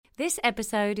This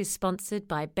episode is sponsored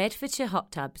by Bedfordshire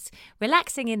Hot Tubs.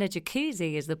 Relaxing in a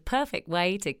jacuzzi is the perfect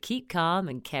way to keep calm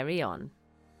and carry on.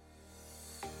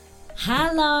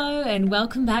 Hello and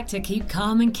welcome back to Keep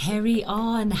Calm and Carry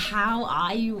On. How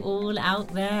are you all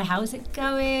out there? How's it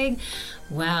going?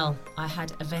 Well, I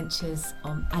had adventures,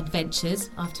 I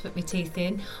have to put my teeth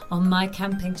in, on my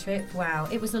camping trip. Wow,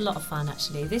 it was a lot of fun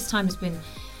actually. This time has been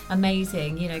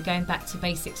amazing, you know, going back to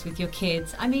basics with your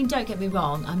kids. I mean, don't get me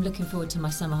wrong, I'm looking forward to my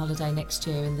summer holiday next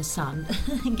year in the sun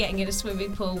and getting in a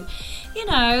swimming pool, you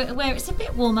know, where it's a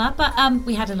bit warmer, but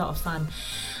we had a lot of fun.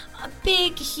 A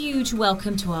big, huge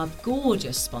welcome to our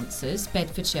gorgeous sponsors,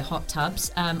 Bedfordshire Hot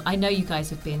Tubs. I know you guys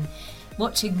have been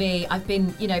watching me. I've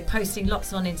been, you know, posting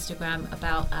lots on Instagram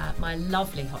about my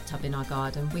lovely hot tub in our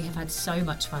garden. We have had so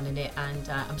much fun in it and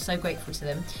I'm so grateful to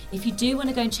them. If you do want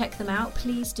to go and check them out,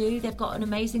 please do. They've got an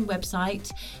amazing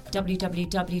website,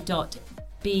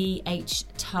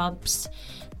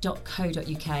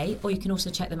 www.bhtubs.co.uk, or you can also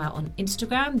check them out on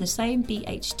Instagram, the same,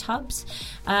 BH Tubs,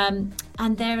 and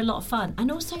they're a lot of fun.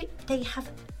 And also they have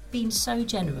been so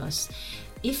generous.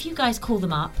 If you guys call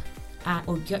them up,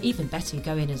 or even better,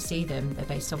 go in and see them, they're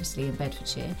based obviously in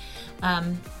Bedfordshire,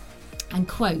 and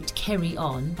quote Kerry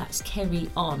On, that's Kerry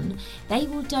On, they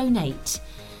will donate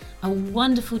a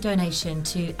wonderful donation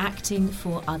to Acting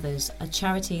for Others, a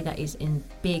charity that is in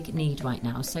big need right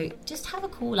now. So just have a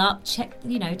call up, check,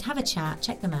 you know, have a chat,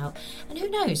 check them out. And who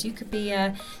knows, you could be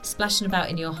splashing about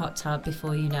in your hot tub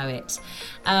before you know it.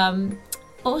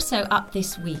 Also up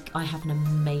this week, I have an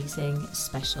amazing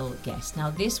special guest.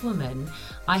 Now, this woman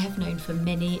I have known for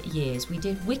many years. We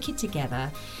did Wicked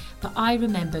together, but I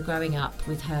remember growing up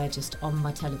with her just on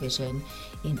my television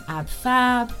in Ab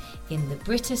Fab, in the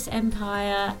British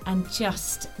Empire, and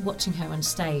just watching her on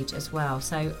stage as well.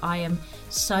 So I am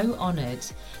so honoured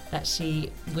that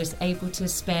she was able to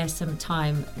spare some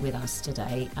time with us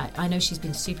today. I know she's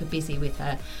been super busy with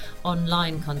her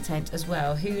online content as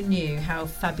well. Who knew how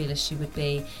fabulous she would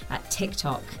be at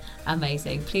TikTok?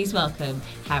 Amazing. Please welcome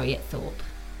Harriet Thorpe.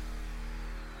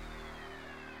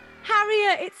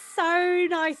 Harriet, it's so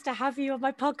nice to have you on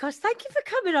my podcast. Thank you for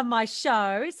coming on my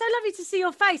show. It's so lovely to see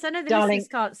your face. I know the listeners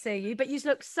can't see you, but you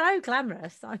look so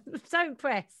glamorous. I'm so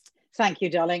impressed. Thank you,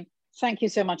 darling. Thank you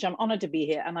so much. I'm honoured to be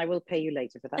here, and I will pay you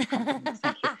later for that compliment.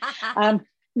 Thank you.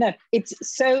 No, it's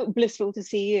so blissful to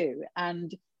see you,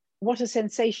 and what a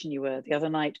sensation you were the other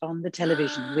night on the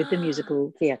television with the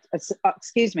musical theatre.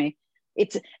 Excuse me.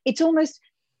 It's almost,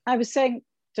 I was saying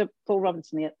to Paul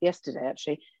Robinson yesterday,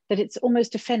 actually, that it's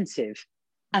almost offensive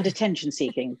and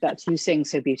attention-seeking that you sing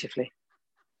so beautifully.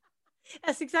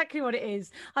 That's exactly what it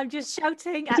is. I'm just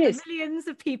shouting at the millions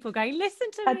of people going, listen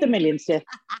to me. At the millions, yeah.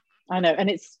 I know, and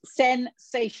it's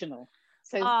sensational.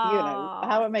 So, you know,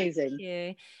 how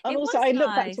amazing. And also, I look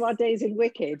back to our days in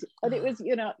Wicked, and it was,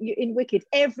 you know, in Wicked,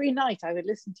 every night I would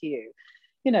listen to you,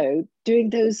 you know, doing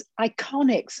those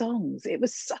iconic songs. It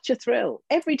was such a thrill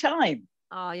every time.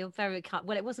 Oh, you're very kind.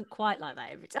 Well, it wasn't quite like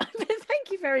that every time, but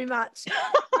thank you very much.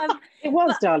 It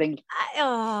was, darling.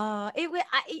 I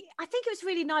think it was a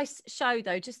really nice show,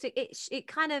 though. Just it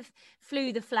kind of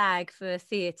flew the flag for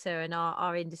theatre and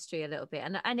our industry a little bit,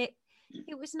 and it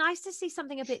was nice to see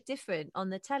something a bit different on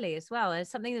the telly as well, and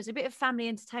something that was a bit of family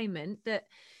entertainment that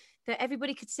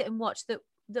everybody could sit and watch. That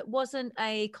wasn't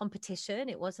a competition.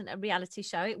 It wasn't a reality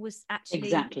show. It was actually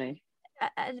exactly.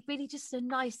 Really just a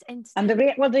nice entertainment.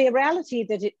 And the reality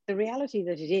that it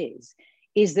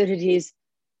is that it is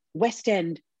West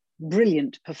End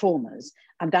brilliant performers,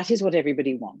 and that is what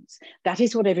everybody wants. That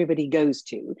is what everybody goes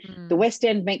to. The West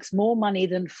End makes more money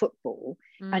than football,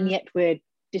 and yet we're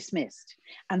dismissed.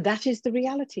 And that is the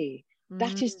reality.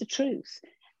 That is the truth.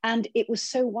 And it was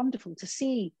so wonderful to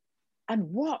see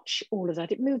and watch all of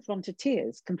that. It moved on to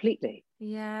tears completely.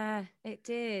 Yeah, it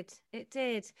did.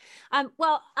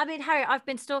 Well, I mean, Harriet, I've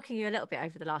been stalking you a little bit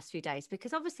over the last few days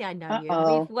because obviously I know you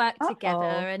and we've worked together,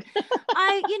 and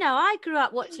I grew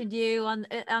up watching you on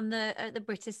the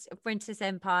British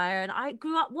Empire, and I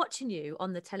grew up watching you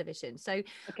on the television. So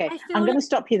okay, I'm going to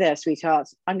stop you there, sweetheart.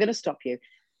 I'm going to stop you.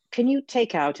 Can you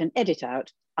take out and edit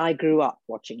out I grew up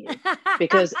watching you?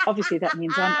 Because obviously that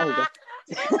means I'm older.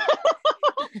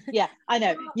 Yeah, I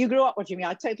know. You grew up watching me.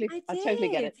 I totally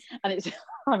get it. And it's,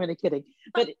 I'm only kidding.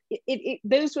 But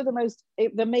those were the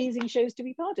amazing shows to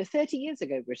be part of 30 years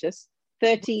ago, British.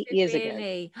 30 years ago.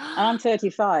 And I'm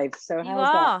 35. So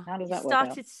how does that work out?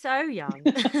 You started so young.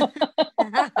 So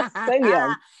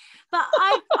young. But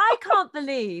I can't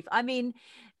believe, I mean,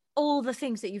 all the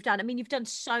things that you've done. I mean, you've done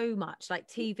so much, like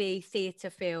TV, theatre,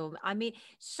 film. I mean,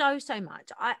 so much.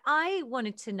 I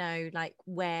wanted to know, like,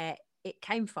 where it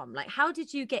came from. Like, how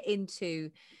did you get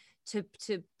into to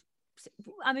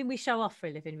I mean, we show off for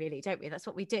a living, really, don't we? That's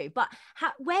what we do. But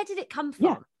where did it come from?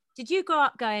 Yeah. Did you grow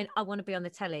up going, I want to be on the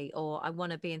telly, or I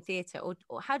want to be in theatre,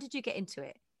 or how did you get into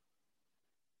it?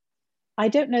 I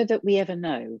don't know that we ever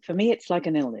know. For me, it's like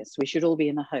an illness. We should all be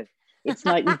in a home. It's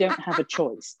like you don't have a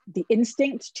choice. The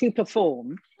instinct to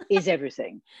perform is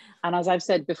everything. And as I've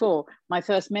said before, my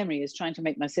first memory is trying to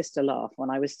make my sister laugh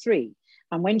when I was 3.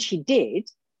 And when she did,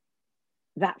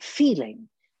 that feeling,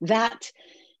 that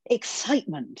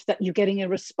excitement that you're getting a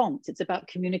response, it's about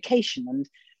communication. And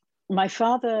my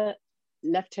father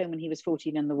left home when he was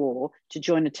 14 in the war to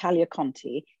join Italia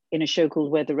Conti in a show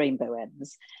called Where the Rainbow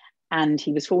Ends. And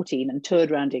he was 14 and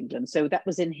toured around England. So that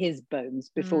was in his bones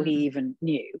before he even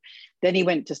knew. Then he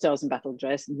went to Stars and Battle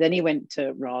Dress. Then he went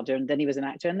to RADA, and then he was an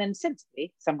actor. And then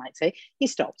sensibly, some might say, he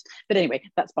stopped. But anyway,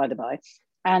 that's by the by.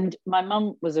 And my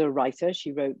mum was a writer.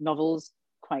 She wrote novels,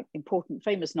 quite important,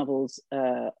 famous novels.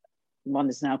 One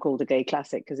is now called a gay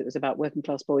classic because it was about working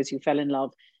class boys who fell in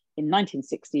love in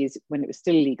 1960s when it was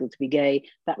still illegal to be gay.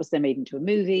 That was then made into a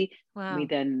movie. Wow.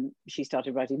 She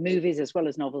started writing movies as well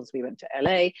as novels. We went to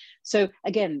LA. So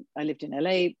again, I lived in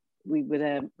LA. We were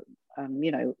there, on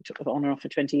and off for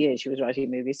 20 years. She was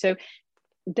writing movies. So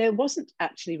there wasn't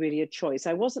actually really a choice.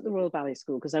 I was at the Royal Ballet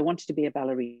School because I wanted to be a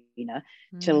ballerina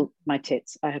till my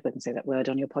tits, I hope I can say that word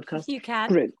on your podcast. You can.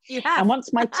 Grew. You have. And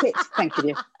once my tits, thank you,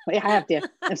 dear. I have, dear.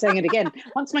 I'm saying it again.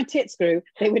 Once my tits grew,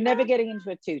 they were never getting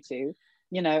into a tutu.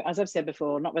 As I've said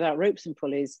before, not without ropes and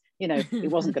pulleys,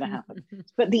 it wasn't going to happen.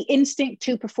 But the instinct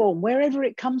to perform, wherever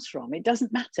it comes from, it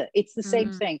doesn't matter. It's the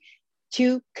same thing.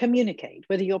 To communicate,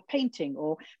 whether you're painting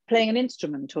or playing an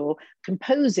instrument or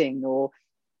composing or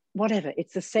whatever,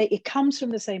 it's the same. It comes from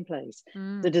the same place,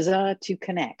 the desire to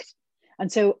connect. And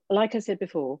so, like I said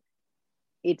before,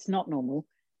 it's not normal.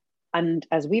 And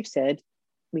as we've said,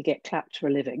 we get clapped for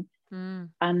a living.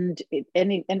 And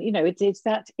it's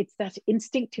that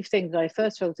instinctive thing that I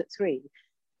first felt at 3: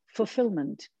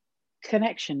 fulfillment,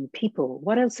 connection, people.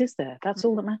 What else is there? That's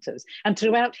all that matters. And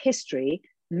throughout history,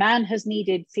 man has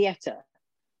needed theatre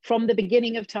from the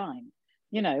beginning of time.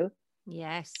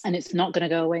 Yes. And it's not going to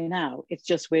go away now. It's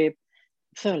just we're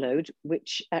furloughed,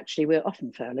 which actually we're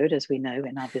often furloughed, as we know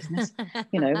in our business.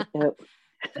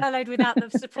 Furloughed without the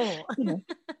support.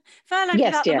 Furloughed yes,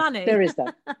 without dear, the money. There is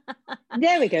that.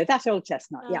 There we go. That old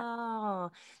chestnut. Yeah. Oh,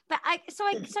 but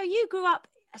so you grew up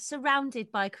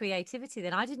surrounded by creativity.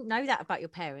 Then I didn't know that about your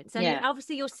parents, and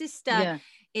obviously your sister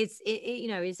is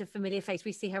a familiar face.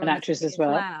 We see her an actress as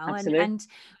well. Absolutely. And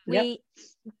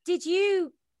did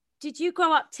you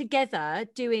grow up together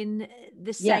doing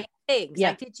the same things? Yeah.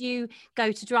 Like, did you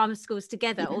go to drama schools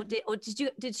together, or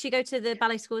did she go to the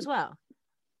ballet school as well?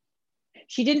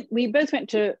 She didn't. We both went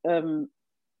to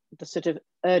the sort of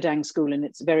Erdang school in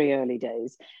its very early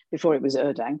days, before it was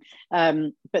Erdang.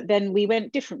 But then we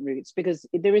went different routes because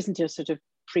there isn't a sort of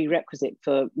prerequisite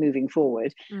for moving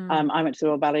forward. I went to the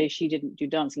Royal Ballet. She didn't do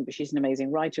dancing, but she's an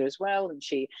amazing writer as well.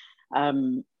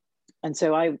 And and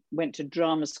so I went to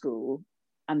drama school,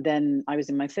 and then I was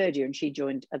in my 3rd year and she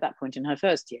joined at that point in her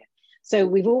 1st year. So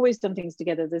we've always done things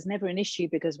together. There's never an issue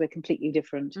because we're completely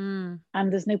different. And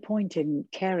there's no point in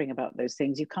caring about those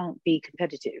things. You can't be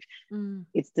competitive.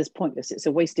 It's just pointless. It's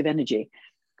a waste of energy.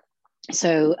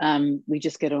 So we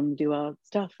just get on and do our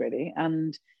stuff, really.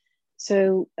 And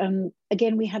so,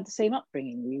 again, we had the same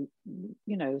upbringing.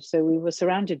 So we were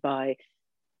surrounded by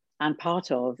and part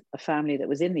of a family that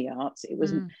was in the arts. It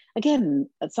wasn't, again,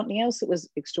 something else that was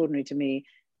extraordinary to me.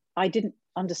 I didn't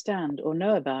understand or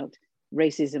know about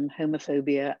racism,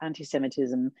 homophobia,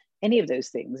 anti-Semitism, any of those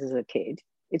things as a kid.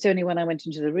 It's only when I went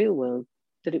into the real world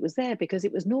that it was there, because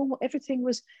it was normal. Everything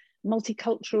was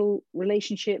multicultural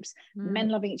relationships, men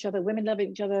loving each other, women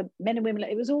loving each other, men and women.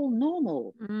 It was all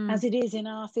normal, as it is in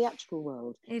our theatrical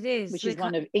world. It is. Which is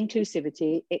one of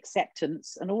inclusivity,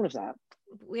 acceptance, and all of that.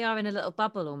 We are in a little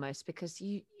bubble almost, because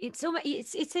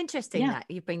it's interesting that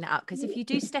you bring that up, because if you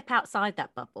do step outside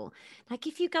that bubble, like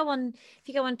if you go on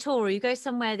tour, or you go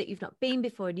somewhere that you've not been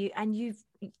before, and you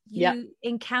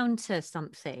encounter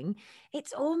something,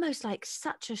 it's almost like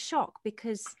such a shock,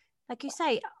 because like you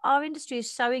say, our industry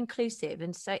is so inclusive,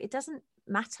 and so it doesn't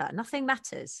matter. Nothing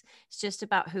matters. It's just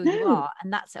about who you are,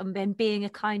 and then being a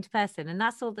kind person, and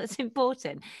that's all that's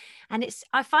important. And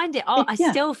I find it. I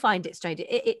still find it strange.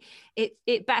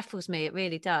 It baffles me. It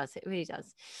really does. It really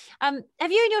does.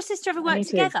 Have you and your sister ever worked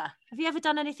together? Have you ever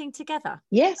done anything together?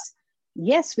 Yes,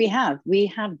 we have. We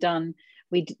have done.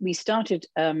 We started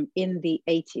in the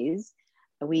 80s.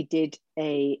 We did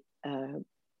a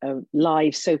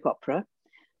live soap opera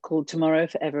called Tomorrow,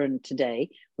 Forever and Today,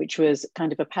 which was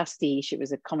kind of a pastiche. It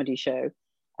was a comedy show,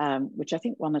 which I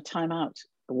think won a Time Out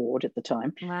award at the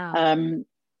time. Wow.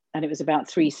 and it was about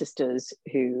three sisters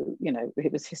who, you know,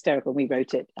 it was hysterical. We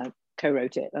wrote it,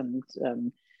 co-wrote it, and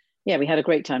yeah, we had a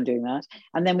great time doing that.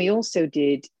 And then we also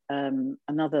did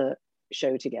another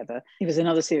show together. It was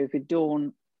another series with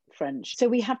Dawn French. So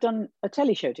we have done a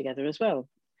telly show together as well.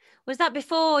 Was that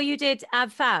before you did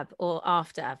Ab Fab or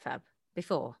after Ab Fab?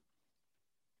 Before?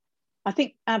 I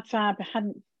think Ab Fab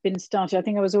hadn't been started. I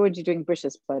think I was already doing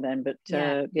British by then, but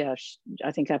yeah,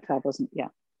 I think Ab Fab wasn't. Yeah.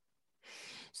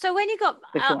 So when you got,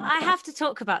 I have to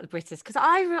talk about the British, because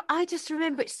I just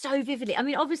remember it so vividly. I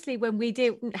mean, obviously when we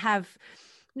didn't have,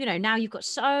 you know, now you've got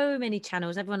so many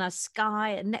channels, everyone has Sky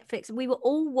and Netflix, and we were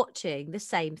all watching the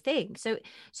same thing. So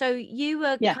you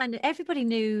were kind of, everybody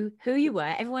knew who you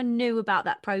were, everyone knew about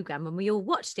that program, and we all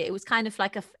watched it. It was kind of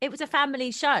like it was a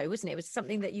family show, wasn't it? It was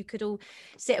something that you could all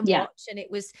sit and watch, and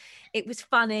it was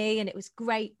funny, and it was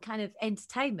great kind of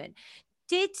entertainment.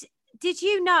 Did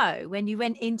you know when you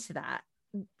went into that,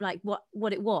 like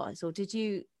what it was, or did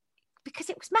you, because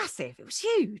it was massive, it was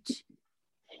huge?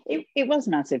 It was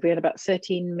massive. We had about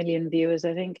 13 million viewers,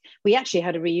 I think. We actually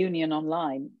had a reunion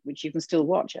online, which you can still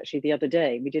watch actually the other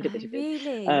day. We did a bit of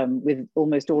it with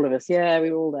almost all of us. Yeah, we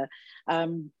were all there.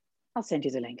 I'll send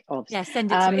you the link. Obviously. Yeah,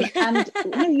 send it to me. And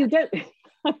no, you don't.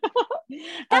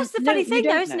 That's the funny thing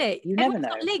though, isn't it? You never know.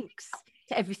 Got links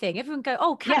to everything. Everyone go,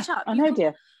 oh, catch up. I know,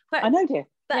 dear. But, I know, dear.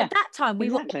 But at that time, we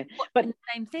were watching the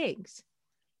same things.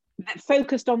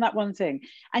 Focused on that one thing,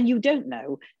 and you don't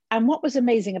know. And what was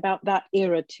amazing about that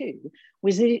era too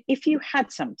was that if you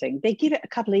had something, they give it a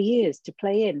couple of years to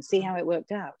play in, see how it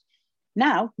worked out.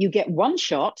 Now you get one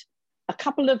shot, a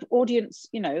couple of audience,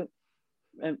 you know,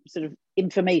 sort of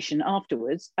information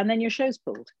afterwards, and then your show's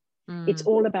pulled. It's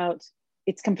all about,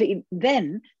 it's completely,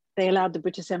 then they allowed the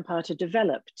British Empire to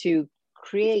develop, to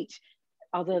create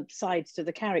other sides to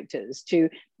the characters, to,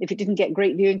 if it didn't get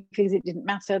great viewing figures, it didn't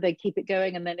matter, they'd keep it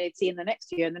going, and then they'd see in the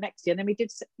next year and the next year, and then we did,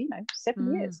 you know,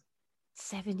 7 years.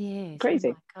 7 years. Crazy.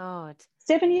 Oh my God.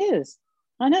 7 years.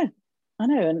 I know.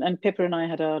 And Pippa and I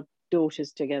had our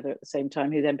daughters together at the same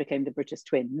time, who then became the British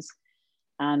twins.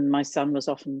 And my son was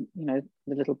often, you know,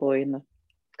 the little boy in the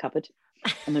cupboard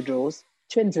and the drawers.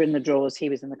 Twins are in the drawers, he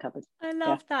was in the cupboard. I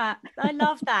love that. I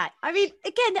love that. I mean,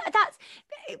 again,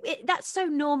 that's so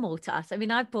normal to us. I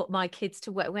mean, I brought my kids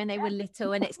to work when they were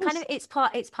little, and it's kind of, it's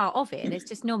part of it, and it's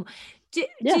just normal.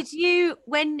 Did you,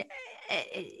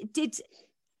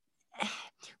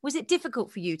 was it difficult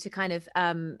for you to kind of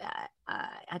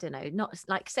I don't know, not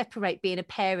like separate being a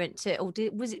parent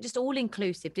was it just all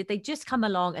inclusive? Did they just come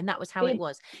along and that was how it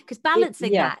was? Because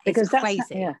balancing that is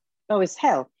crazy. Oh, it's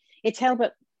hell. It's hell.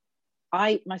 But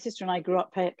my sister and I grew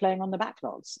up playing on the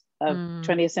backlots of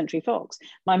 20th Century Fox.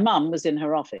 My mum was in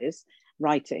her office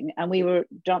writing, and we were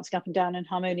dancing up and down in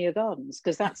Harmonia Gardens,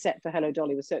 because that set for Hello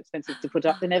Dolly was so expensive to put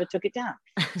up, they never took it down.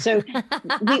 So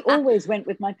we always went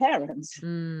with my parents.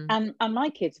 And my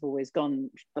kids have always gone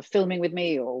filming with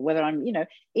me, or whether I'm, you know,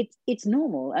 it's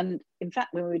normal. And in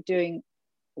fact, when we were doing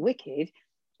Wicked,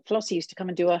 Flossie used to come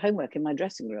and do her homework in my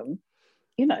dressing room,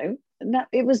 you know, and that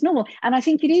it was normal. And I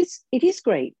think it is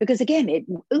great, because again, it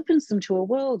opens them to a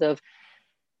world of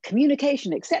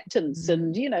communication, acceptance,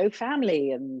 and, you know,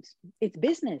 family, and it's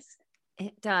business.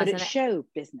 It does, but it's show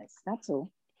business. That's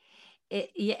all.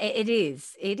 It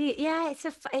is. Yeah,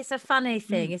 it's a funny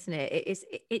thing, isn't it?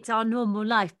 It's our normal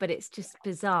life, but it's just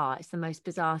bizarre. It's the most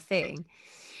bizarre thing.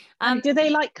 Do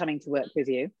they like coming to work with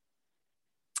you?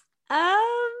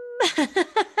 I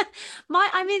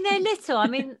mean, they're little. I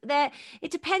mean, it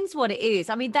depends what it is.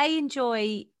 I mean,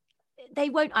 they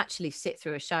won't actually sit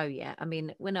through a show yet. I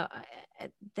mean,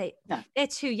 they're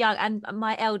too young, and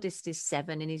my eldest is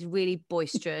 7 and he's really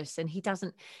boisterous, and he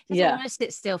doesn't want to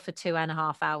sit still for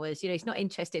 2.5 hours. You know, he's not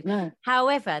interested. No.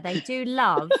 However, they do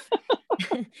love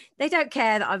they don't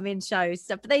care that I'm in shows,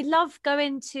 but they love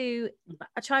going to,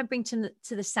 I try and bring to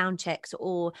the sound checks,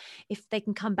 or if they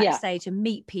can come backstage and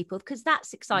meet people, because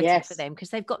that's exciting for them, because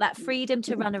they've got that freedom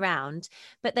to run around,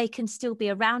 but they can still be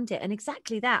around it. And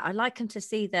exactly that, I like them to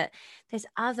see that there's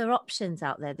other options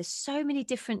out there. There's so many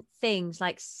different things,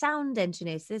 like sound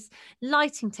engineers, there's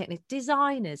lighting techniques,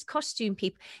 designers, costume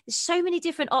people. There's so many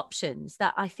different options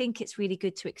that I think it's really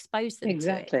good to expose them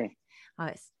to it. Oh,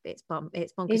 it's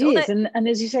bonkers. It is, and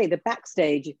as you say, the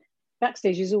backstage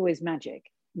is always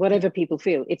magic. Whatever people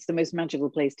feel, it's the most magical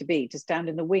place to be, to stand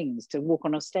in the wings, to walk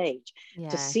on a stage,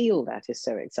 to see all that is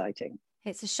so exciting.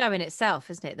 It's a show in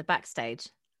itself, isn't it? The backstage.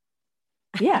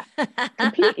 Yeah,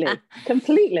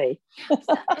 completely.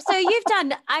 So you've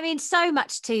done, I mean, so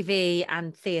much TV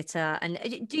and theatre,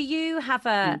 and do you have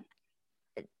a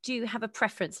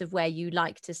preference of where you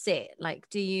like to sit? Like,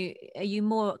 are you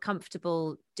more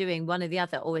comfortable doing one or the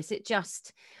other, or is it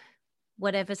just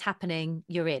whatever's happening,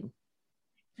 you're in?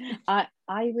 I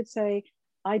would say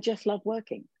I just love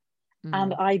working,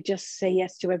 and I just say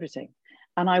yes to everything.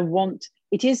 And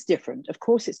it is different. Of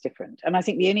course it's different. And I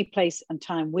think the only place and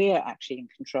time we're actually in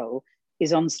control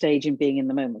is on stage and being in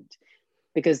the moment.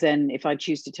 Because then if I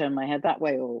choose to turn my head that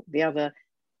way or the other,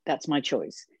 that's my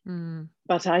choice.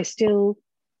 But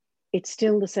it's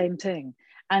still the same thing.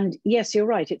 And yes, you're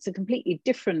right. It's a completely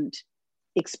different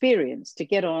experience to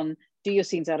get on, do your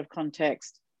scenes out of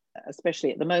context,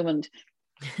 especially at the moment.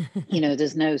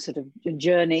 There's no sort of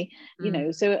journey,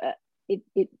 so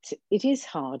it is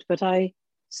hard, but I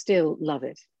still love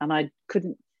it. And I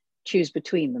couldn't choose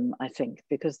between them, I think,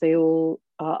 because they all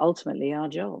are ultimately our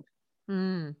job.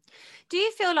 Do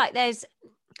you feel like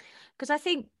because I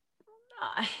think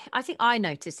I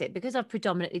notice it because I've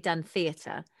predominantly done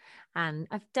theatre and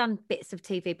I've done bits of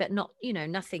TV, but not,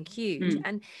 nothing huge.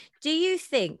 And do you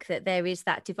think that there is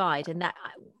that divide, and that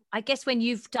I guess when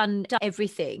you've done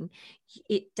everything,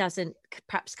 it doesn't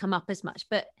perhaps come up as much,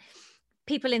 but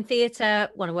people in theatre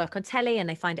want to work on telly and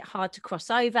they find it hard to cross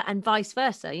over, and vice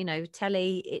versa.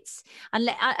 Telly,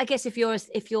 I guess if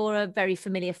you're a very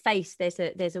familiar face, there's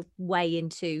a way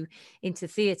into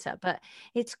theatre, but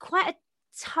it's quite a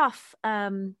tough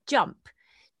jump.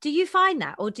 Do you find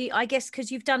that, or I guess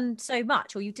because you've done so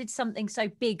much, or you did something so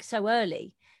big so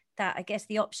early, that I guess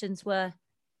the options were,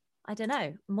 I don't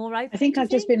know, more open? I think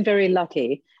I've just been very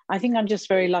lucky. I think I'm just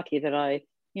very lucky that I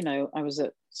was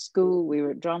at school. We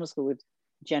were at drama school with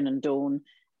Jen and Dawn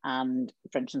and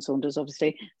French and Saunders,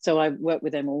 obviously. So I worked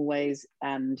with them always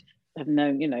and have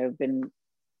known, been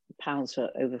pals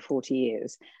for over 40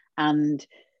 years. And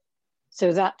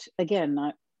so that, again,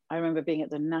 I remember being at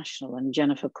the National and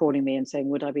Jennifer calling me and saying,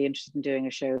 would I be interested in doing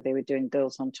a show? They were doing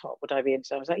Girls on Top. Would I be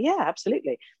interested? I was like, yeah,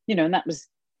 absolutely. And that was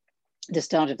the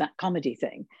start of that comedy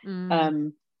thing.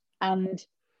 And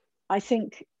I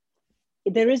think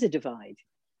there is a divide,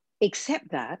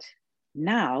 except that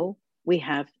now we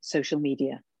have social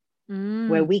media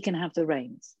where we can have the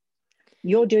reins.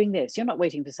 You're doing this. You're not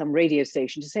waiting for some radio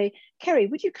station to say, Kerry,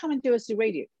 would you come and do us the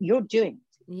radio? You're doing it.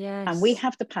 Yes. And we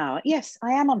have the power. Yes,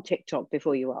 I am on TikTok,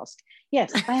 before you ask.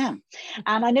 Yes, I am.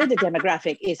 And I know the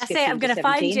demographic is 15 I'm going to to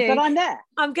find you. but I'm there.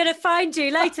 I'm going to find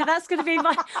you later. That's going to be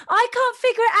my... I can't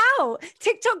figure it out.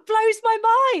 TikTok blows my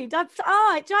mind.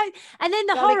 And then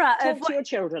the horror talk of... to your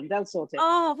children. They'll sort it.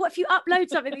 Oh, what if you upload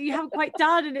something that you haven't quite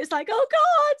done and it's like, oh,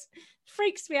 God,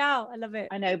 freaks me out. I love it.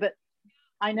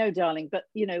 I know, darling, but,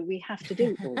 we have to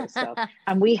do all this stuff.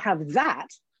 And we have that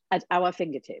at our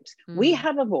fingertips. We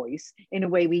have a voice in a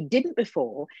way we didn't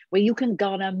before, where you can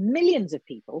garner millions of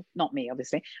people, not me,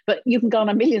 obviously, but you can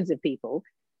garner millions of people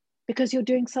because you're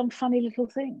doing some funny little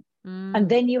thing. And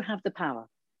then you have the power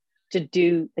to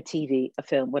do a TV, a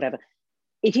film, whatever.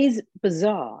 It is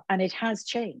bizarre and it has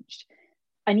changed.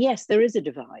 And yes, there is a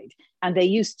divide. And there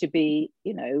used to be,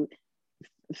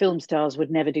 film stars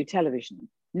would never do television.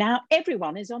 Now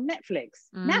everyone is on Netflix.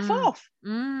 Naff off.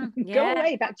 Go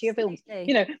away, back to your films.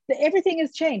 Everything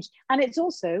has changed. And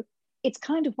it's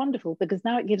kind of wonderful because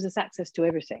now it gives us access to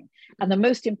everything. And the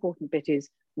most important bit is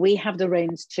we have the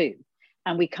reins too.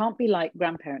 And we can't be like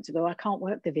grandparents who go, I can't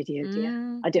work the video,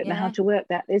 dear. I don't know how to work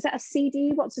that. Is that a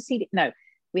CD? What's a CD? No,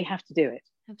 we have to do it.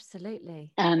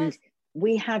 Absolutely. And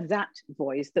we have that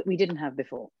voice that we didn't have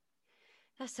before.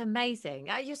 That's amazing.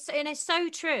 And it's so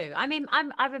true. I mean,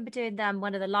 I remember doing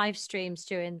one of the live streams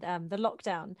during the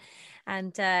lockdown,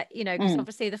 and because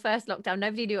obviously the first lockdown,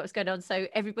 nobody knew what was going on, so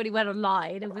everybody went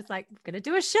online and was like, "We're going to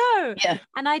do a show." Yeah.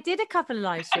 And I did a couple of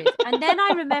live streams, and then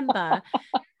I remember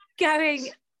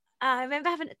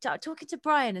talking to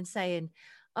Brian and saying,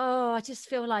 oh, I just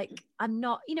feel like I'm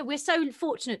not, we're so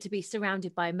fortunate to be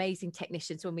surrounded by amazing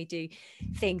technicians when we do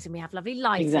things, and we have lovely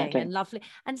lighting and lovely,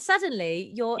 and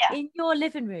suddenly you're in your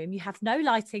living room, you have no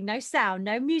lighting, no sound,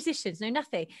 no musicians, no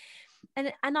nothing.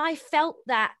 And I felt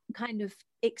that kind of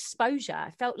exposure.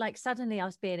 I felt like suddenly I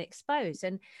was being exposed.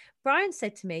 And Brian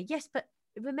said to me, yes, but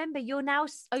remember, you're now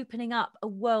opening up a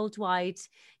worldwide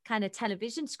kind of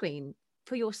television screen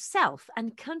for yourself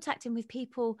and contacting with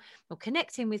people or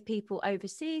connecting with people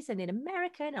overseas and in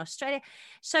America and Australia.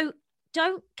 So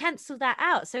don't cancel that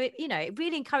out. So it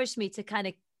really encouraged me to kind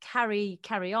of carry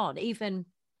on, even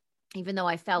though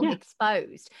I felt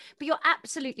exposed. But you're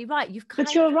absolutely right. You've got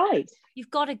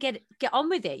to get on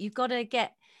with it. You've got to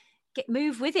get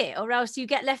move with it, or else you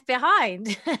get left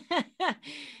behind.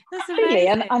 That's really.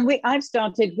 And I've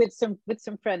started with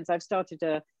some friends. I've started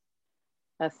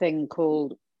a thing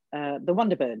called the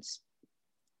Wonderbirds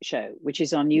show, which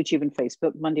is on YouTube and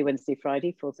Facebook, Monday, Wednesday,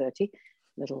 Friday, 4:30.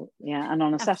 little, yeah. And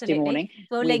on a Saturday Absolutely. morning,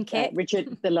 We'll with, link it.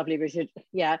 Richard, the lovely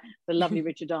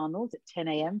Richard Arnold at 10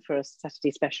 a.m. for a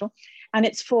Saturday special. And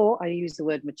it's for, I use the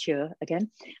word mature again,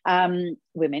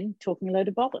 women talking a load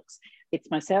of bollocks. It's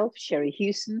myself, Sherry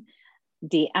Hewson,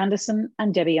 Dee Anderson,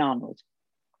 and Debbie Arnold.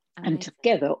 Amazing. And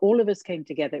together, all of us came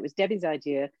together. It was Debbie's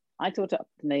idea. I thought up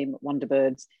the name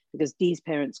Wonderbirds because Dee's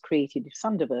parents created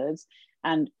Thunderbirds,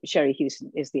 and Sherry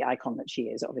Hewson is the icon that she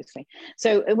is, obviously.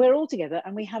 So we're all together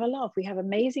and we have a laugh. We have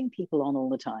amazing people on all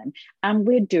the time, and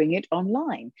we're doing it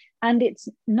online. And it's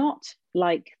not,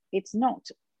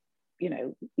 you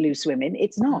know, loose women.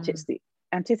 It's not. It's the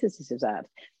antithesis of that.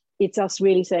 It's us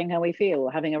really saying how we feel,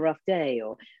 or having a rough day,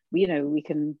 or, you know, we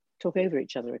can talk over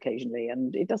each other occasionally,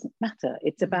 and it doesn't matter.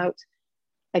 It's about,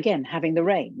 again, having the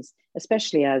reins,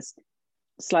 especially as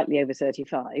slightly over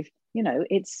 35, you know,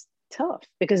 it's tough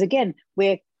because, again,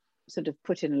 we're sort of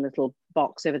put in a little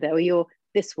box over there. Oh, you're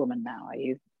this woman now, are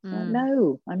you?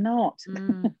 No, I'm not.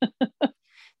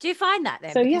 Do you find that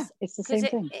then? So yeah, it's the same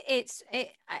thing.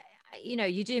 You know,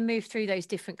 you do move through those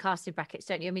different casting brackets,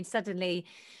 don't you? I mean, suddenly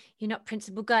you're not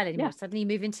principal girl anymore. Yeah. Suddenly you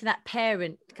move into that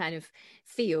parent kind of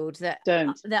field that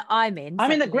I'm in.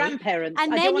 I'm in the grandparents.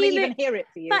 And I don't want to even hear it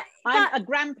for you. I'm a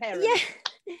grandparent.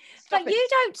 Yeah. But you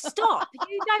don't stop.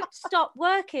 You don't stop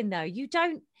working though. You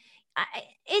don't.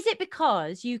 Is it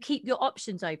because you keep your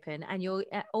options open and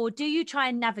or do you try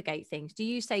and navigate things? Do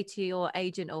you say to your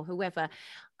agent or whoever,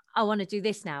 I want to do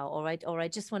this now, or I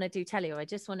just want to do telly, or I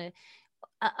just want to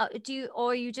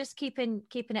or are you just keeping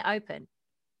it open?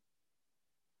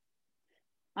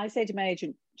 I say to my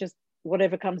agent, just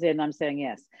whatever comes in, I'm saying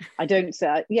yes. I don't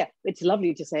say, yeah, it's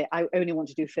lovely to say, I only want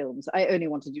to do films. I only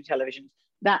want to do television.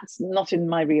 That's not in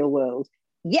my real world.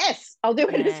 Yes, I'll do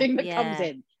anything that comes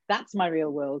in. That's my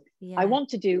real world. Yeah. I want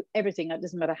to do everything. It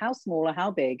doesn't matter how small or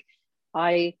how big.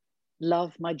 I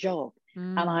love my job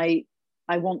and I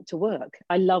want to work.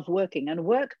 I love working, and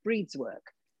work breeds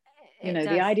work. You know,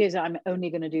 the idea is I'm only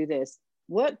going to do this.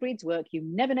 Work breeds work. You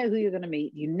never know who you're going to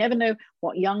meet. You never know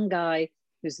what young guy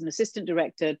who's an assistant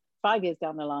director 5 years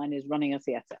down the line is running a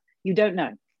theatre. You don't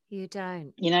know. You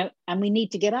don't. You know, and we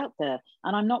need to get out there.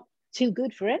 And I'm not too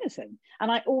good for anything.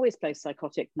 And I always play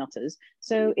psychotic nutters.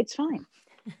 So it's fine.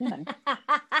 You know.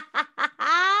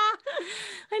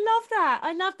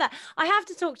 I love that. I have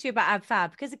to talk to you about Ab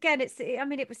Fab because, again,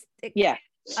 yeah.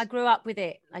 I grew up with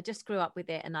it. I just grew up with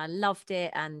it and I loved it.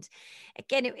 And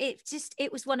again,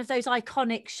 it was one of those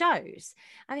iconic shows.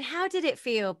 I mean, how did it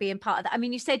feel being part of that? I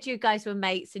mean, you said you guys were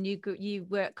mates and you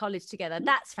were at college together.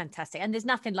 That's fantastic. And there's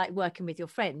nothing like working with your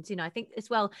friends. You know, I think as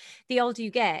well, the older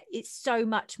you get, it's so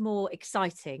much more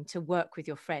exciting to work with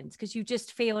your friends because you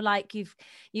just feel like you've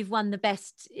won the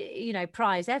best, you know,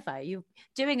 prize ever. You're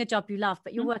doing a job you love,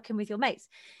 but you're working with your mates.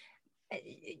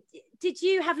 Did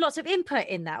you have lots of input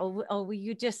in that, or were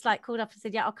you just like called up and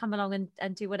said, yeah, I'll come along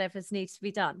and do whatever needs to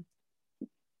be done?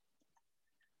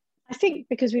 I think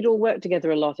because we'd all worked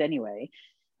together a lot anyway,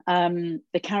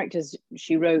 the characters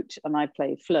she wrote and I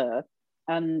played Fleur,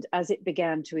 and as it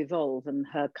began to evolve and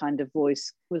her kind of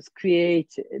voice was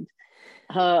created,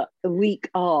 her weak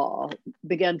R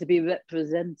began to be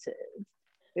represented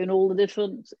in all the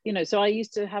different, you know, so I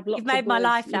used to have lots You've made of my words,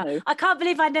 life now. I can't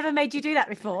believe I never made you do that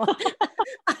before.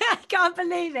 I can't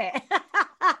believe it.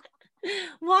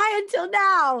 Why until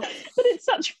now? But it's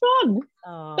such fun.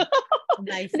 Oh,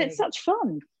 amazing. But it's such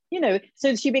fun, you know.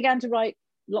 So she began to write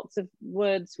lots of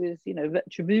words with, you know,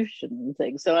 retribution and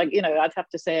things. So I'd have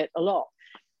to say it a lot.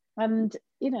 And,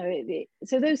 you know,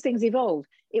 so those things evolved.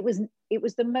 It was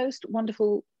the most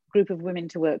wonderful group of women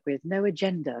to work with. No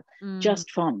agenda,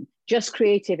 just fun, just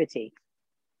creativity.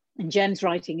 And Jen's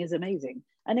writing is amazing.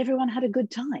 And everyone had a good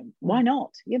time. Why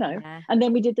not? You know? Yeah. And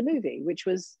then we did the movie, which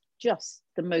was just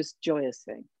the most joyous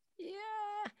thing. Yeah.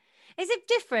 Is it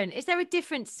different? Is there a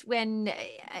difference when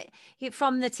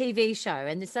from the TV show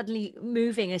and suddenly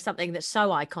moving is something that's so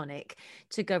iconic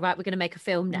to go, right, we're going to make a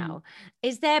film now?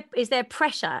 Is there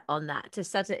pressure on that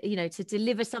to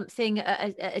deliver something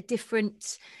a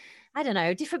different, I don't know,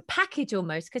 a different package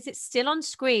almost, because it's still on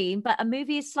screen, but a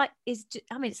movie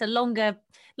it's a longer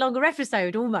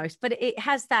episode almost, but it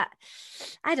has that,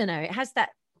 I don't know, it has that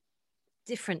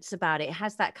difference about it. It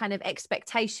has that kind of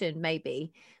expectation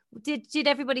maybe. Did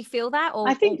everybody feel that? Or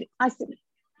I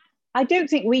don't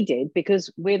think we did,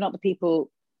 because we're not the people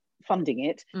funding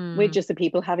it. We're just the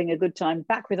people having a good time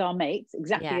back with our mates,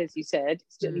 exactly as you said.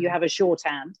 You have a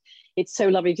shorthand. It's so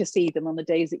lovely to see them on the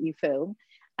days that you film.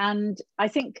 And I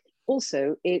think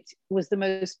also it was the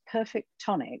most perfect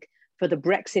tonic for the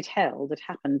Brexit hell that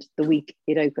happened the week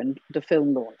it opened, the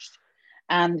film launched.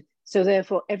 And so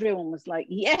therefore everyone was like,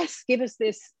 yes, give us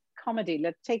this comedy,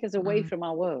 let's take us away from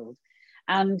our world.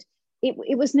 And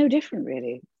it was no different,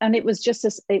 really. And it was just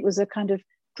it was a kind of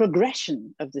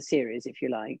progression of the series, if you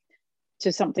like,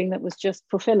 to something that was just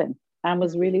fulfilling and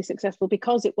was really successful,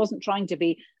 because it wasn't trying to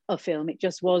be a film. It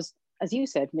just was, as you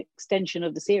said, an extension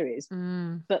of the series,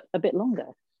 but a bit longer.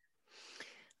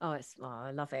 Oh,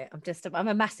 I love it. I'm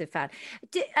a massive fan.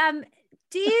 Do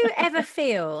you ever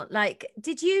feel like,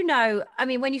 did you know, I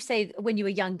mean, when you say when you were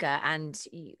younger and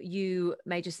you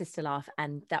made your sister laugh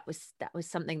and that was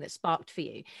something that sparked for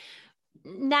you.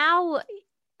 Now,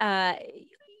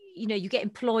 you know, you get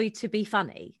employed to be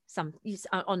funny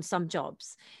on some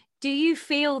jobs. Do you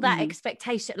feel that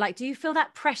expectation? Like, do you feel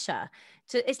that pressure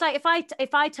to, it's like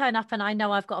if I turn up and I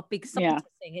know I've got a big song to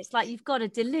sing, it's like, you've got to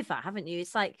deliver, haven't you?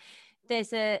 It's like,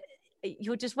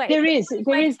 you're just waiting.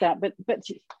 There is that, but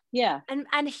yeah. And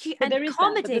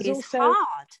comedy is also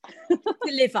hard to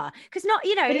deliver, because not,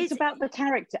 you know, but it's about the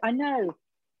character. I know,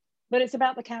 but it's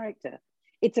about the character.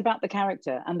 It's about the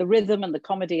character, and the rhythm and the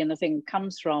comedy and the thing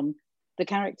comes from the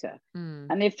character.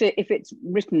 And if it's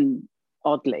written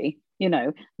oddly, you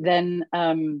know, then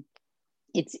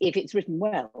if it's written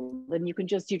well, then you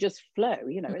just flow.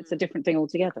 You know, it's a different thing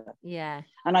altogether. Yeah.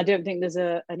 And I don't think there's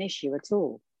an issue at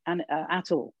all, and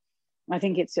at all. I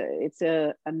think it's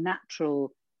a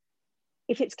natural.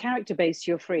 If it's character based,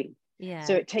 you're free. Yeah.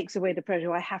 So it takes away the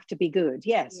pressure. I have to be good.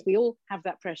 Yes, we all have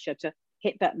that pressure to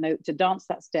hit that note, to dance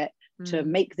that step, to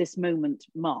make this moment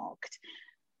marked.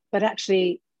 But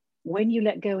actually, when you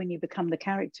let go and you become the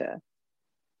character,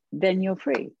 then you're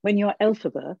free. When you're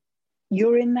Elphaba,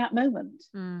 you're in that moment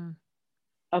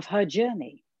of her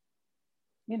journey.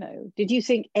 You know, did you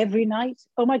think every night,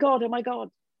 oh my God?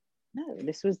 No,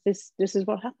 this is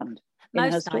what happened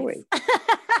in her story.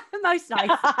 Most nice.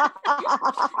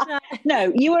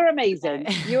 No, you were amazing.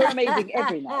 You were amazing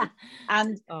every night.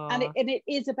 And it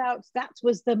is about, that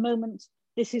was the moment.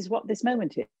 This is what this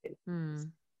moment is.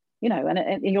 You know,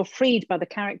 and you're freed by the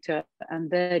character and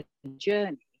their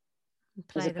journey,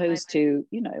 as opposed to,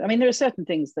 you know, I mean, there are certain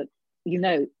things that, you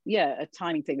know, a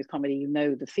timing thing with comedy, you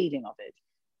know, the feeling of it.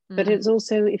 But it's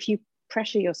also, if you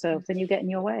pressure yourself, then you get in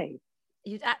your way.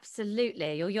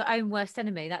 You're your own worst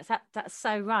enemy. That's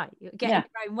so right. You're getting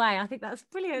your own way. I think that's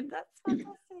brilliant. That's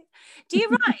fantastic. Do you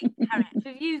write,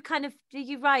 Harriet? Do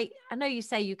you write? I know you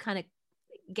say you kind of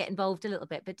get involved a little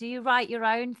bit, but do you write your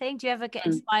own thing? Do you ever get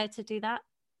inspired to do that?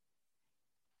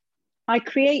 I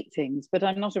create things, but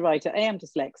I'm not a writer. I am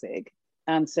dyslexic,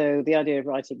 and so the idea of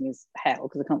writing is hell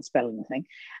because I can't spell anything.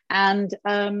 And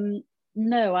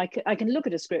no, I can look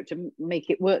at a script and make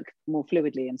it work more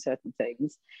fluidly in certain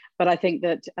things, but I think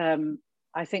that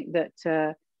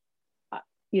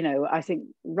you know, I think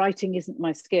writing isn't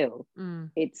my skill.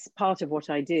 It's part of what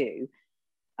I do,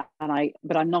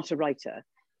 but I'm not a writer.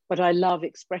 But I love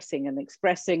expressing, and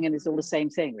it's all the same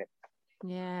thing.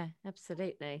 Yeah,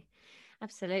 absolutely.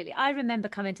 I remember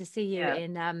coming to see you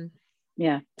in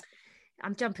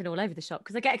I'm jumping all over the shop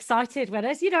because I get excited when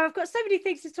I've got so many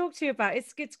things to talk to you about.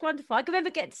 It's wonderful. I can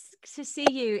remember getting to see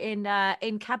you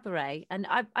in Cabaret, and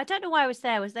I don't know why I was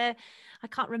there. I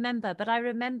can't remember, but I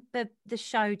remember the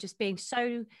show just being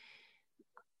so.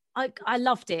 I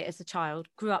loved it as a child.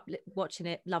 Grew up watching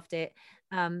it, loved it.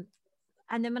 And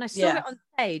then when I saw it on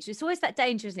stage, it's always that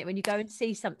danger, isn't it, when you go and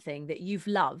see something that you've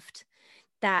loved,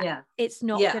 that it's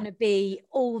not going to be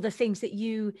all the things that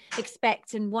you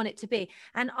expect and want it to be.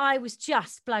 And I was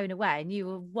just blown away, and you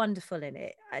were wonderful in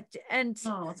it. And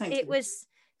it was,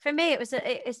 for me,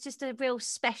 it's just a real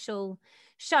special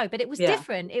show, but it was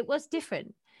different. It was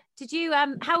different. Did you,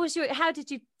 how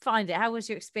did you find it? How was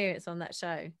your experience on that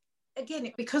show?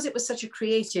 Again, because it was such a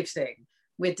creative thing,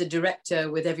 with the director,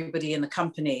 with everybody in the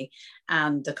company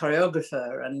and the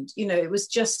choreographer. And, you know, it was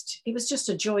just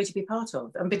a joy to be part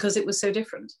of. And because it was so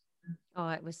different. Oh,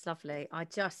 it was lovely. I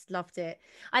just loved it.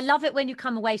 I love it when you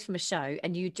come away from a show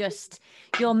and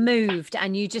you're moved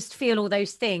and you just feel all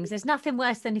those things. There's nothing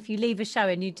worse than if you leave a show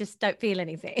and you just don't feel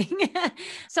anything.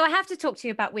 So I have to talk to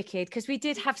you about Wicked, because we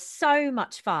did have so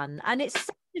much fun, and it's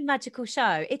such a magical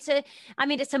show. It's a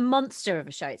monster of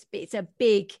a show. It's a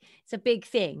big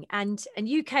thing. And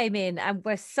you came in and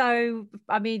were so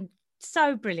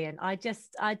brilliant. I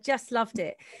just loved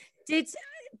it.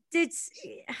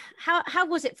 How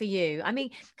was it for you? I mean,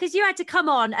 because you had to come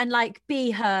on and like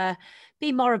be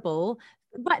Morrible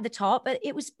right at the top, but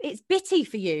it's bitty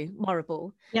for you,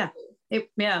 Morrible. I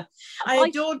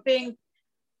adored being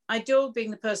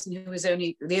the person who was the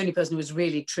only person who was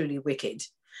really truly wicked.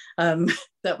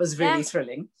 That was really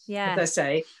thrilling. As I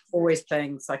say, always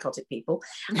playing psychotic people.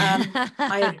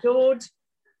 I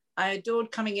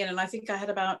adored coming in, and I think I had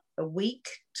about a week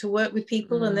to work with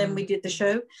people, and then we did the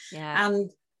show. And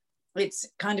it's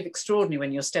kind of extraordinary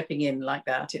when you're stepping in like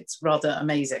that. It's rather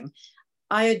amazing.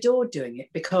 I adored doing it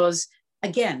because,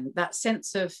 again, that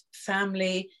sense of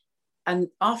family. And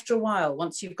after a while,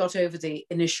 once you've got over the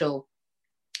initial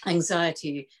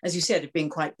anxiety, as you said, of being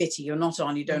quite bitty, you're not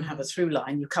on, you don't have a through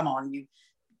line, you come on, you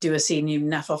do a scene, you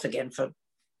naff off again for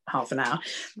half an hour.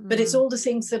 But it's all the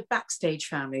things, the backstage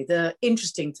family, the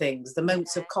interesting things, the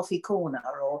moments of coffee corner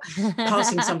or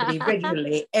passing somebody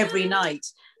regularly every night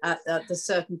at a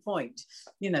certain point,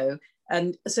 you know.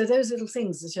 And so those little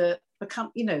things that are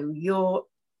become, you know, your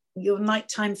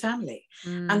nighttime family.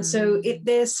 And so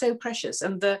they're so precious.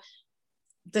 And the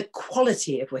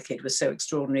quality of Wicked was so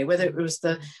extraordinary, whether it was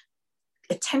the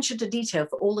attention to detail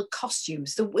for all the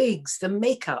costumes, the wigs, the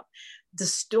makeup, the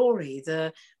story,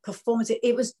 the performance.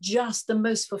 It was just the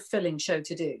most fulfilling show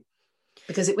to do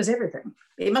because it was everything.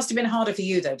 It must have been harder for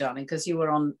you though, darling, because you were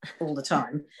on all the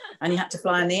time and you had to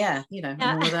fly in the air, you know, and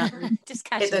all of that. Just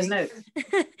hit those notes.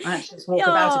 I actually just walk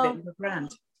about a bit with a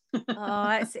brand.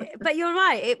 But you're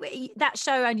right, that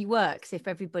show only works if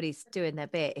everybody's doing their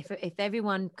bit, if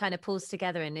everyone kind of pulls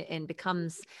together and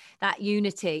becomes that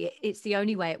unity. It's the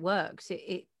only way it works.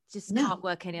 It just can't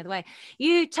work any other way.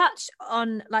 You touch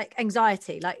on like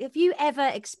anxiety, like have you ever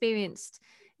experienced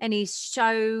any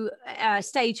show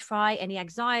stage fright, any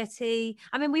anxiety?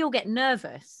 I mean, we all get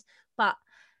nervous, but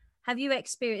have you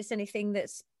experienced anything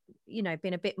that's, you know,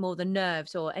 been a bit more than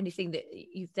nerves, or anything that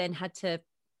you've then had to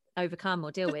overcome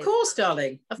or deal with? Of course,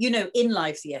 darling. You know, in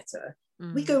live theatre,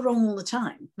 we go wrong all the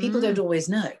time. People don't always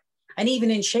know. And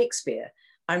even in Shakespeare,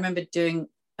 I remember doing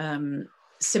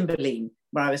Cymbeline,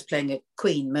 where I was playing a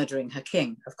queen murdering her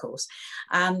king, of course.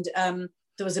 And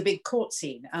there was a big court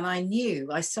scene, and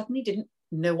I suddenly didn't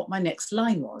know what my next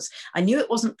line was. I knew it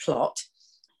wasn't plot,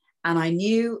 and I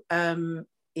knew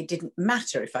it didn't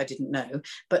matter if I didn't know,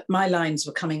 but my lines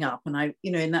were coming up, and I,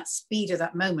 you know, in that speed of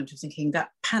that moment of thinking,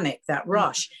 that panic, that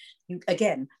rush,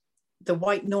 again, the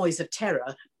white noise of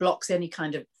terror blocks any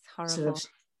kind of sort of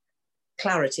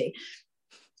clarity.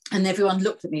 And everyone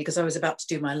looked at me because I was about to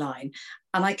do my line,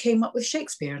 and I came up with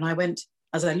Shakespeare, and I went,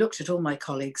 as I looked at all my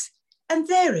colleagues, and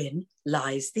therein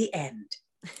lies the end.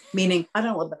 Meaning, I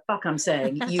don't know what the fuck I'm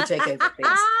saying, you take over,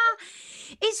 please.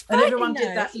 It's and everyone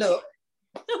did that look.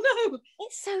 Oh no,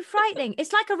 it's so frightening.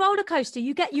 It's like a roller coaster.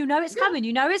 You know it's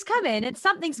coming, and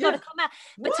something's got to come out.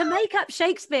 But to make up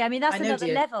Shakespeare, I mean, that's another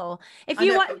level. If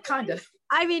you want, kind of,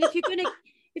 I mean,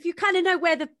 if you kind of know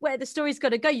where the story's got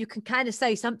to go, you can kind of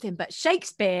say something. But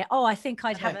Shakespeare, I think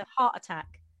I'd have a heart attack.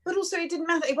 But also, it didn't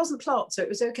matter. It wasn't plot, so it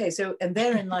was okay. So, and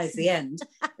therein lies the end.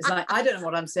 It's like, I don't know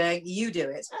what I'm saying. You do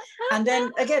it. And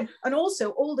then again, and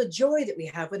also all the joy that we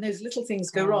have when those little things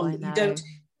go wrong. That you don't.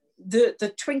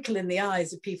 The twinkle in the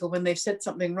eyes of people when they've said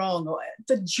something wrong, or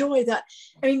the joy that,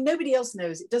 I mean, nobody else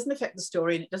knows. It doesn't affect the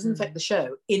story, and it doesn't affect the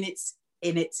show in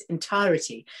its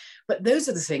entirety. But those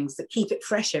are the things that keep it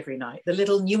fresh every night. The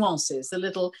little nuances, the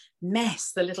little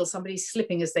mess, the little somebody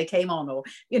slipping as they came on, or,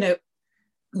 you know,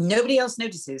 nobody else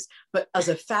notices. But as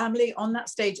a family on that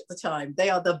stage at the time,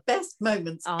 they are the best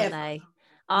moments ever.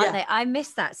 Aren't they? I miss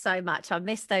that so much. I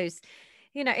miss those.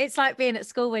 You know, it's like being at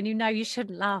school when you know you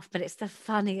shouldn't laugh, but it's the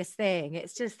funniest thing.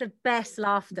 It's just the best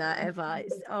laughter ever.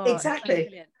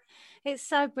 Exactly. It's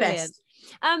so brilliant.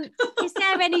 Is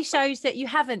there any shows that you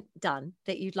haven't done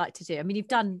that you'd like to do? I mean, you've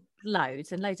done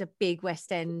loads and loads of big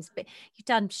West Ends, but you've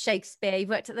done Shakespeare, you've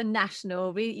worked at the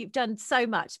National, you've done so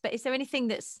much. But is there anything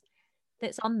that's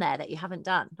on there that you haven't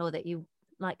done, or that you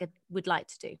would like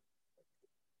to do?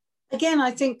 Again,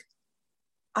 I think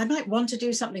I might want to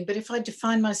do something, but if I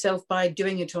define myself by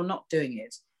doing it or not doing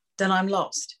it, then I'm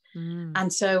lost.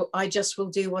 And so I just will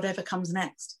do whatever comes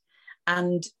next.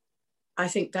 And I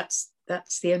think that's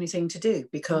the only thing to do,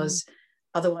 because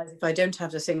otherwise, if I don't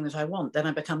have the thing that I want, then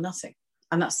I become nothing.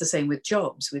 And that's the same with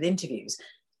jobs, with interviews.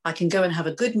 I can go and have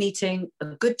a good meeting, a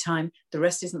good time. The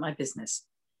rest isn't my business.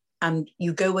 And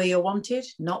you go where you're wanted,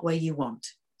 not where you want.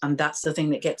 And that's the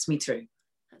thing that gets me through.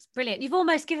 Brilliant. You've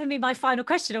almost given me my final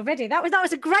question already. That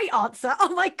was a great answer. Oh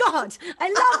my God. I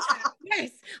love it.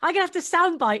 Yes. I'm gonna have to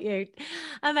soundbite you.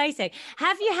 Amazing.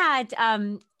 Have you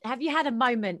had a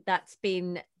moment that's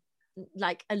been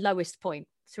like a lowest point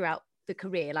throughout the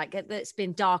career, like that's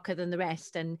been darker than the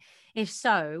rest? And if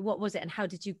so, what was it, and how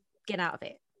did you get out of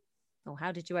it? Or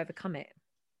how did you overcome it?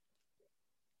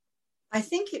 I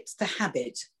think it's the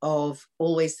habit of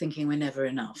always thinking we're never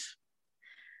enough.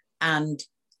 And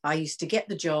I used to get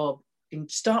the job and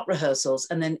start rehearsals,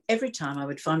 and then every time I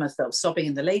would find myself sobbing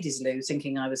in the ladies' loo,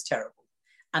 thinking I was terrible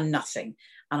and nothing,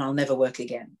 and I'll never work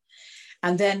again.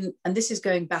 And this is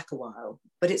going back a while,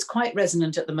 but it's quite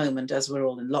resonant at the moment as we're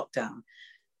all in lockdown.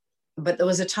 But there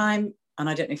was a time and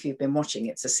I don't know if you've been watching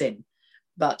It's a Sin,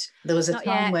 but there was a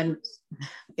time when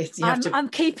I'm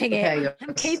keeping it.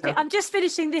 I'm just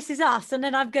finishing This Is Us, and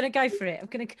then I'm going to go for it.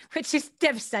 Which is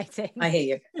devastating. I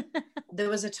hear you. There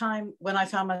was a time when I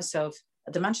found myself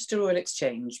at the Manchester Royal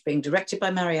Exchange being directed by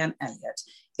Marianne Elliott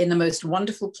in the most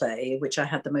wonderful play, which I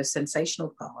had the most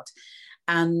sensational part.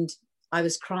 And I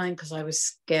was crying because I was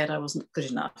scared I wasn't good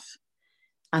enough.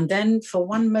 And then for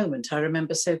one moment, I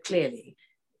remember so clearly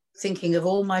thinking of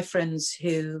all my friends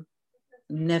who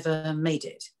never made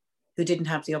it, who didn't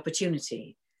have the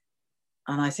opportunity.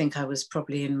 And I think I was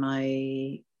probably in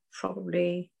my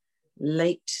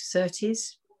late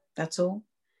 30s, that's all.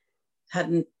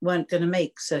 Weren't going to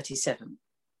make 37.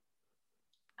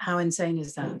 How insane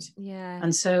is that? Yeah.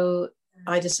 And so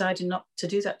I decided not to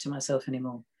do that to myself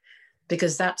anymore,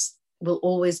 because will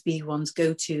always be one's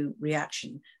go-to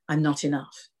reaction. I'm not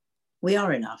enough. We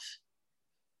are enough.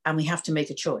 And we have to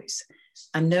make a choice.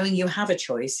 And knowing you have a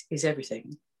choice is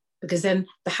everything, because then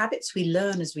the habits we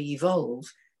learn as we evolve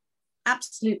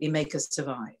absolutely make us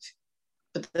survive.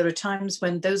 But there are times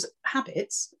when those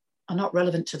habits are not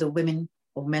relevant to the women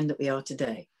or men that we are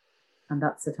today. And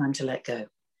that's the time to let go.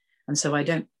 And so I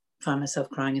don't find myself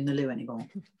crying in the loo anymore,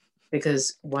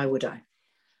 because why would I?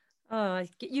 Oh,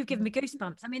 you've given me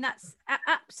goosebumps. I mean, that's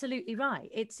absolutely right.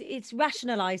 It's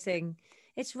rationalizing.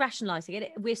 It's rationalizing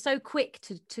it. We're so quick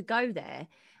to go there,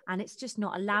 and it's just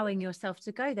not allowing yourself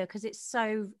to go there because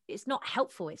it's not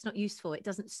helpful. It's not useful. It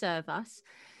doesn't serve us.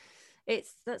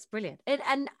 That's brilliant.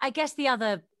 And I guess the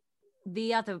other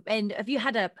end, have you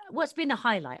had what's been a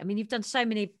highlight? I mean, you've done so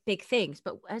many big things,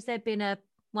 but has there been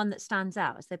one that stands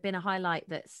out? Has there been a highlight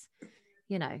that's,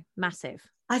 massive?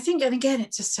 I think, and again,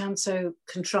 it just sounds so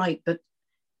contrite, but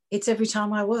it's every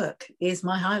time I work is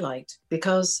my highlight,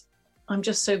 because I'm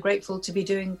just so grateful to be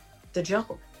doing the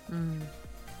job. Mm.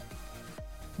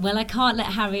 Well, I can't let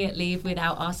Harriet leave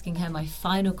without asking her my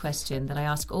final question that I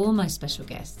ask all my special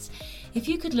guests. If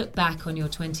you could look back on your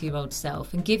 20-year-old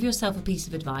self and give yourself a piece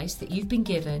of advice that you've been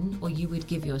given or you would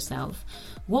give yourself,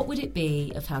 what would it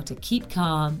be of how to keep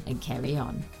calm and carry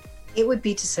on? It would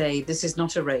be to say, this is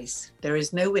not a race. There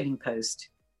is no winning post.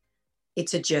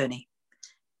 It's a journey.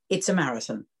 It's a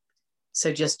marathon.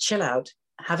 So just chill out,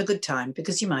 have a good time,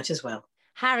 because you might as well.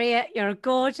 Harriet, you're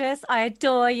gorgeous. I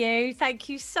adore you. Thank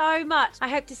you so much. I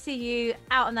hope to see you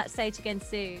out on that stage again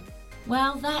soon.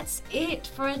 Well, that's it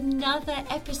for another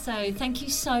episode. Thank you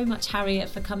so much, Harriet,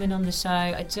 for coming on the show.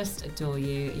 I just adore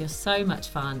you. You're so much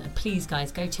fun. And please,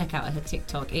 guys, go check out her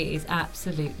TikTok. It is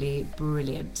absolutely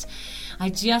brilliant. I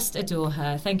just adore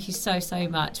her. Thank you so, so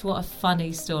much. What a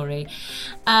funny story.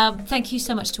 Thank you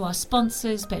so much to our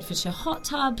sponsors, Bedfordshire Hot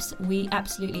Tubs. We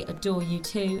absolutely adore you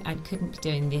too and couldn't be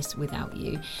doing this without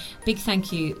you. Big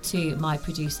thank you to my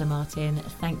producer, Martin.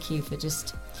 Thank you for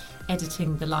just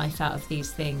editing the life out of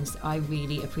these things. I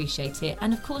really appreciate it.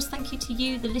 And of course, thank you to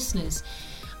you, the listeners.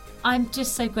 I'm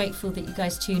just so grateful that you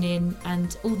guys tune in,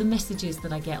 and all the messages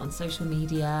that I get on social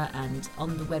media and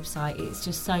on the website. It's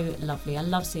just so lovely. I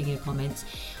love seeing your comments.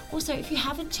 Also, if you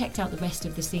haven't checked out the rest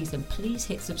of the season, please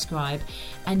hit subscribe,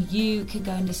 and you can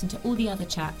go and listen to all the other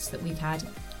chats that we've had.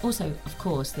 Also, of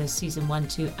course, there's season 1,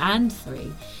 2 and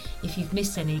 3. If you've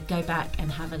missed any, go back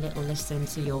and have a little listen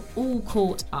so you're all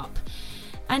caught up.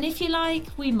 And if you like,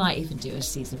 we might even do a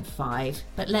season 5,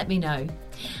 but let me know.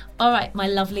 All right, my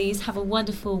lovelies, have a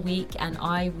wonderful week, and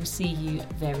I will see you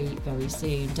very, very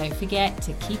soon. Don't forget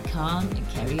to keep calm and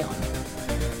carry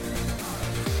on.